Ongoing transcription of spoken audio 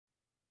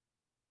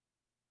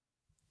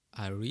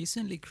I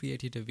recently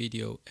created a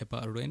video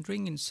about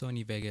rendering in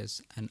Sony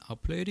Vegas and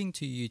uploading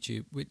to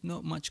YouTube with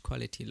not much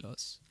quality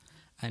loss.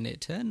 And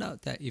it turned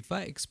out that if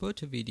I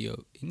export a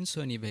video in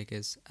Sony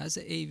Vegas as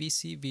an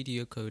AVC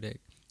video codec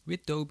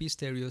with Dolby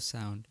Stereo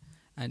sound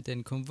and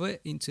then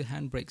convert into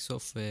Handbrake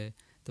software,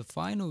 the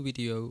final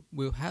video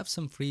will have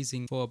some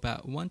freezing for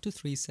about 1 to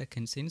 3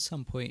 seconds in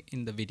some point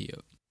in the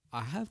video.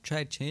 I have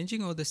tried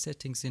changing all the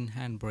settings in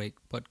Handbrake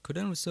but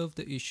couldn't resolve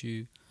the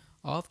issue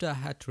after I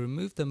had to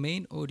remove the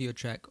main audio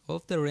track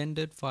of the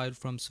rendered file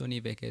from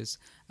Sony Vegas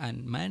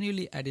and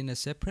manually add in a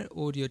separate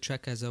audio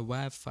track as a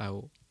WAV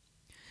file.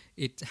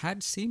 It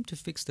had seemed to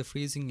fix the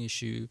freezing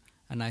issue,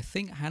 and I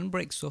think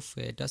Handbrake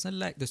software doesn't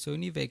like the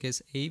Sony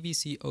Vegas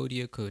AVC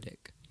audio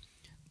codec.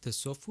 The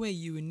software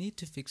you will need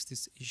to fix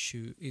this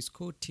issue is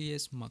called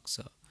TS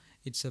Muxa.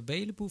 It's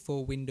available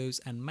for Windows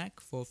and Mac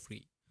for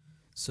free.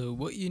 So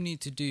what you need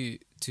to do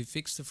to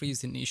fix the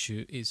freezing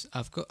issue is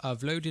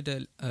I've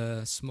loaded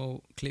a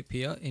small clip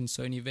here in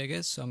Sony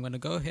Vegas, so I'm going to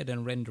go ahead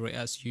and render it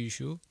as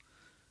usual.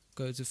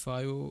 Go to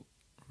File,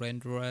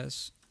 Render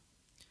As,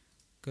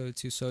 go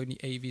to Sony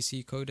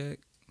AVC codec,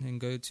 then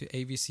go to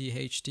AVC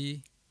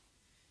HD,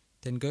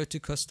 then go to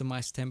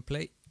Customize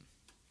Template,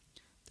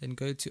 then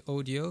go to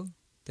Audio,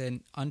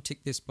 then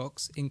untick this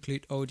box,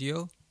 Include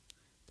Audio,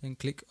 then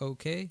click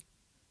OK.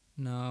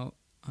 Now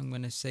I'm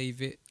going to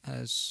save it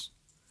as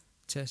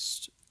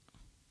test,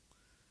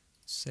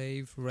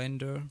 save,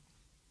 render.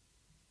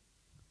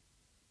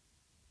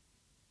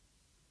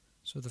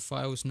 So the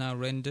file is now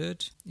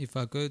rendered. If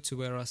I go to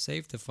where I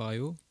saved the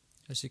file,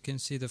 as you can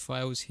see the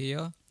file is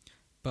here,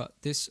 but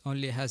this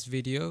only has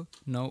video,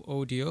 no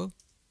audio.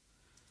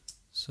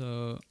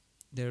 So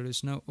there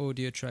is no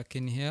audio track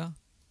in here.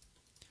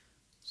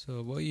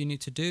 So what you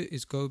need to do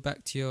is go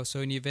back to your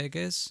Sony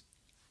Vegas,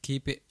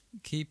 keep it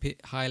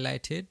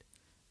highlighted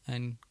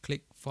and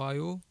click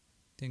File,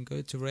 then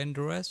go to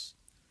Render As,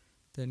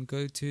 then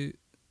go to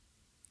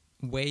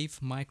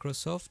Wave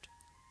Microsoft,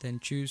 then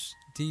choose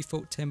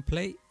Default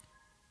Template.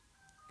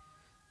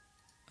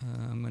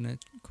 I'm gonna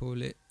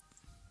call it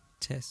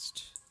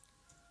Test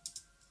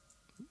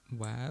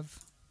WAV.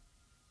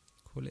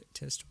 Call it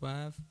Test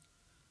WAV.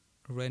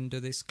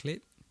 Render this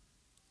clip.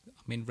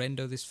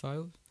 Render this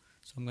file.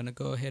 So I'm gonna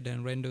go ahead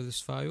and render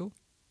this file.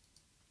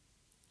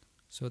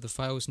 So the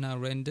file is now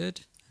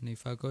rendered, and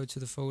if I go to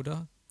the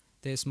folder,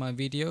 there's my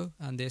video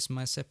and there's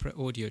my separate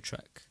audio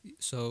track.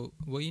 So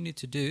what you need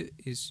to do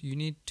is you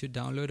need to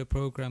download a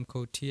program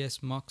called TS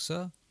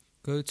Muxa.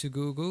 Go to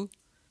Google,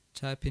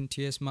 type in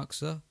TS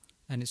Muxa,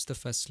 and it's the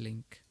first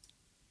link.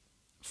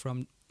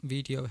 From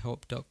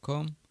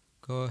videohelp.com,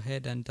 go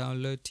ahead and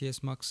download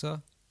TS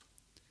Muxa.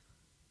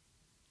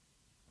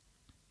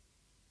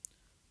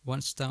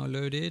 Once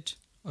downloaded,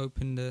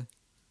 open the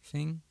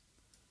thing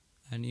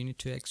and you need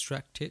to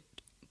extract it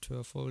to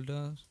a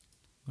folder.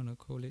 I'm gonna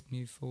call it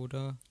new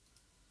folder.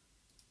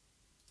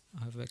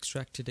 I've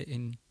extracted it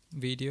in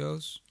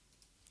videos.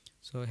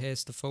 So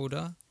here's the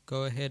folder.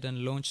 Go ahead and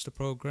launch the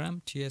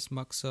program, TS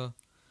Muxa.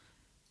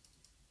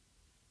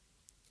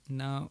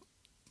 Now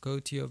go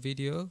to your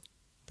video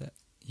that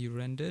you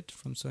rendered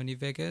from Sony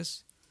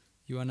Vegas.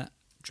 You wanna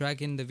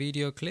drag in the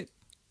video clip,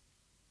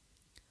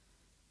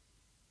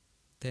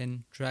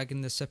 then drag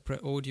in the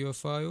separate audio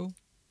file.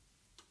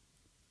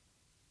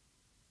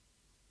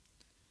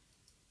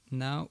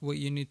 Now what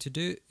you need to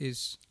do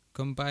is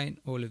combine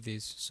all of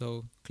these.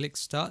 So click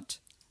Start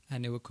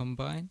and it will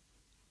combine.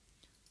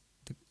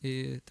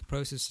 The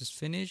process is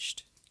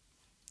finished,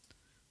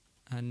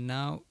 and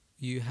now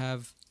you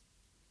have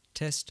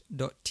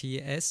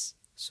test.ts.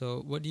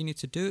 So what you need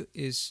to do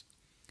is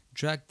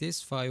drag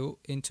this file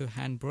into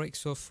Handbrake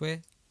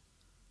software.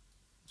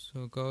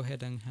 So go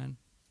ahead and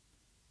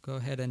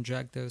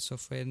drag the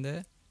software in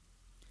there.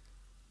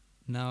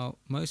 Now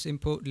most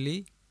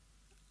importantly,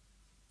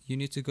 you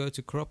need to go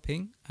to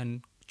cropping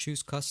and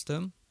choose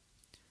custom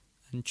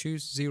and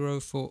choose 0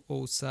 for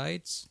all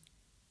sides.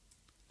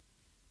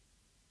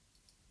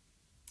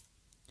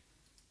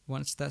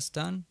 Once that's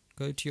done,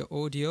 go to your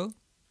audio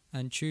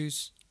and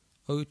choose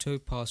auto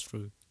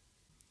pass-through.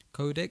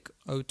 Codec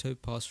auto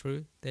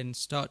pass-through, then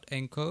start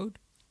encode.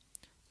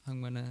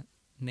 I'm gonna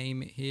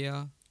name it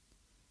here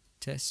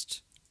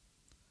test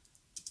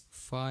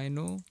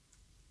final.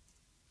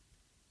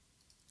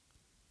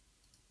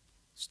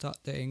 Start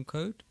the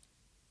encode.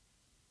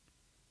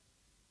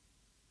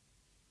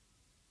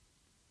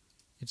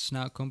 It's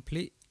now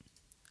complete,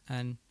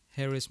 and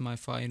here is my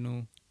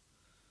final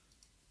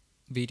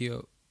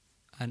video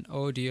and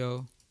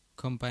audio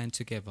combined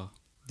together.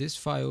 This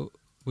file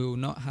will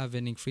not have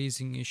any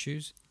freezing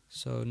issues,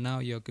 so now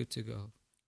you're good to go.